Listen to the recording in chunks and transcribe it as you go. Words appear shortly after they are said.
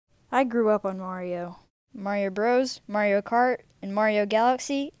I grew up on Mario. Mario Bros, Mario Kart, and Mario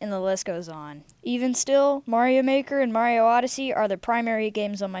Galaxy, and the list goes on. Even still, Mario Maker and Mario Odyssey are the primary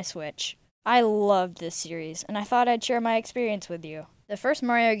games on my Switch. I loved this series, and I thought I'd share my experience with you. The first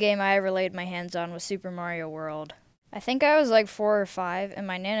Mario game I ever laid my hands on was Super Mario World. I think I was like 4 or 5, and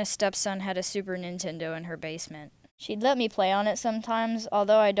my Nana's stepson had a Super Nintendo in her basement. She'd let me play on it sometimes,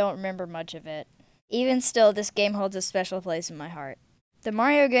 although I don't remember much of it. Even still, this game holds a special place in my heart. The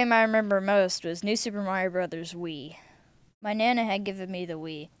Mario game I remember most was New Super Mario Bros. Wii. My Nana had given me the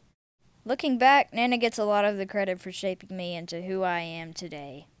Wii. Looking back, Nana gets a lot of the credit for shaping me into who I am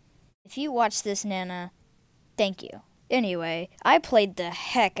today. If you watch this, Nana, thank you. Anyway, I played the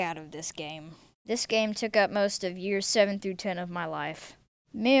heck out of this game. This game took up most of years 7 through 10 of my life.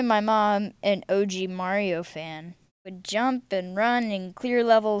 Me and my mom, an OG Mario fan, would jump and run and clear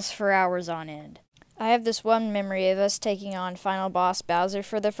levels for hours on end. I have this one memory of us taking on final boss Bowser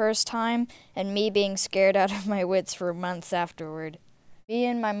for the first time, and me being scared out of my wits for months afterward. Me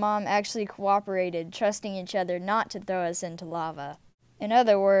and my mom actually cooperated, trusting each other not to throw us into lava. In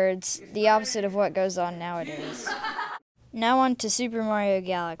other words, the opposite of what goes on nowadays. Now on to Super Mario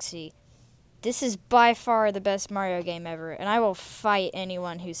Galaxy. This is by far the best Mario game ever, and I will fight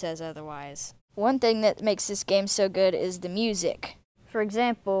anyone who says otherwise. One thing that makes this game so good is the music. For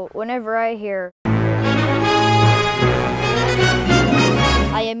example, whenever I hear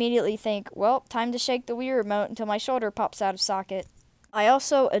I immediately think, well, time to shake the Wii remote until my shoulder pops out of socket. I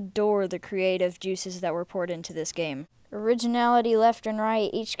also adore the creative juices that were poured into this game. Originality left and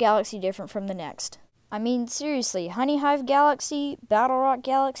right, each galaxy different from the next. I mean, seriously, Honey Hive Galaxy, Battle Rock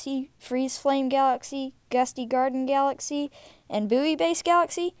Galaxy, Freeze Flame Galaxy, Gusty Garden Galaxy, and Buoy Base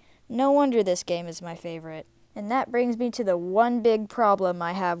Galaxy? No wonder this game is my favorite. And that brings me to the one big problem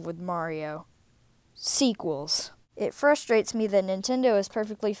I have with Mario. Sequels. It frustrates me that Nintendo is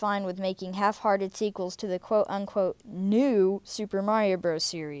perfectly fine with making half-hearted sequels to the quote-unquote new Super Mario Bros.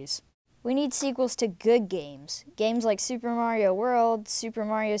 Series. We need sequels to good games. Games like Super Mario World, Super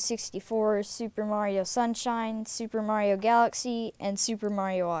Mario 64, Super Mario Sunshine, Super Mario Galaxy, and Super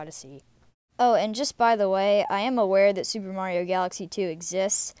Mario Odyssey. Oh, and just by the way, I am aware that Super Mario Galaxy 2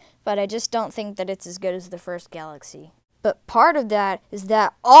 exists, but I just don't think that it's as good as the first Galaxy. But part of that is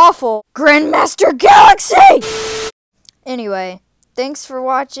that awful Grandmaster Galaxy! Anyway, thanks for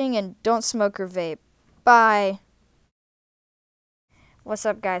watching and don't smoke or vape. Bye! What's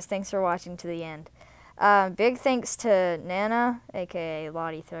up, guys? Thanks for watching to the end. Big thanks to Nana, aka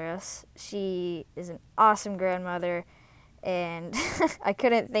Lottie Thuras. She is an awesome grandmother, and I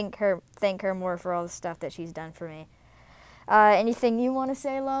couldn't thank her more for all the stuff that she's done for me. Anything you want to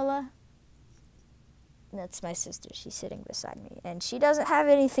say, Lola? That's my sister. She's sitting beside me, and she doesn't have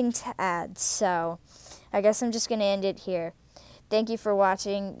anything to add, so I guess I'm just going to end it here. Thank you for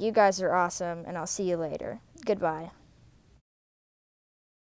watching. You guys are awesome, and I'll see you later. Goodbye.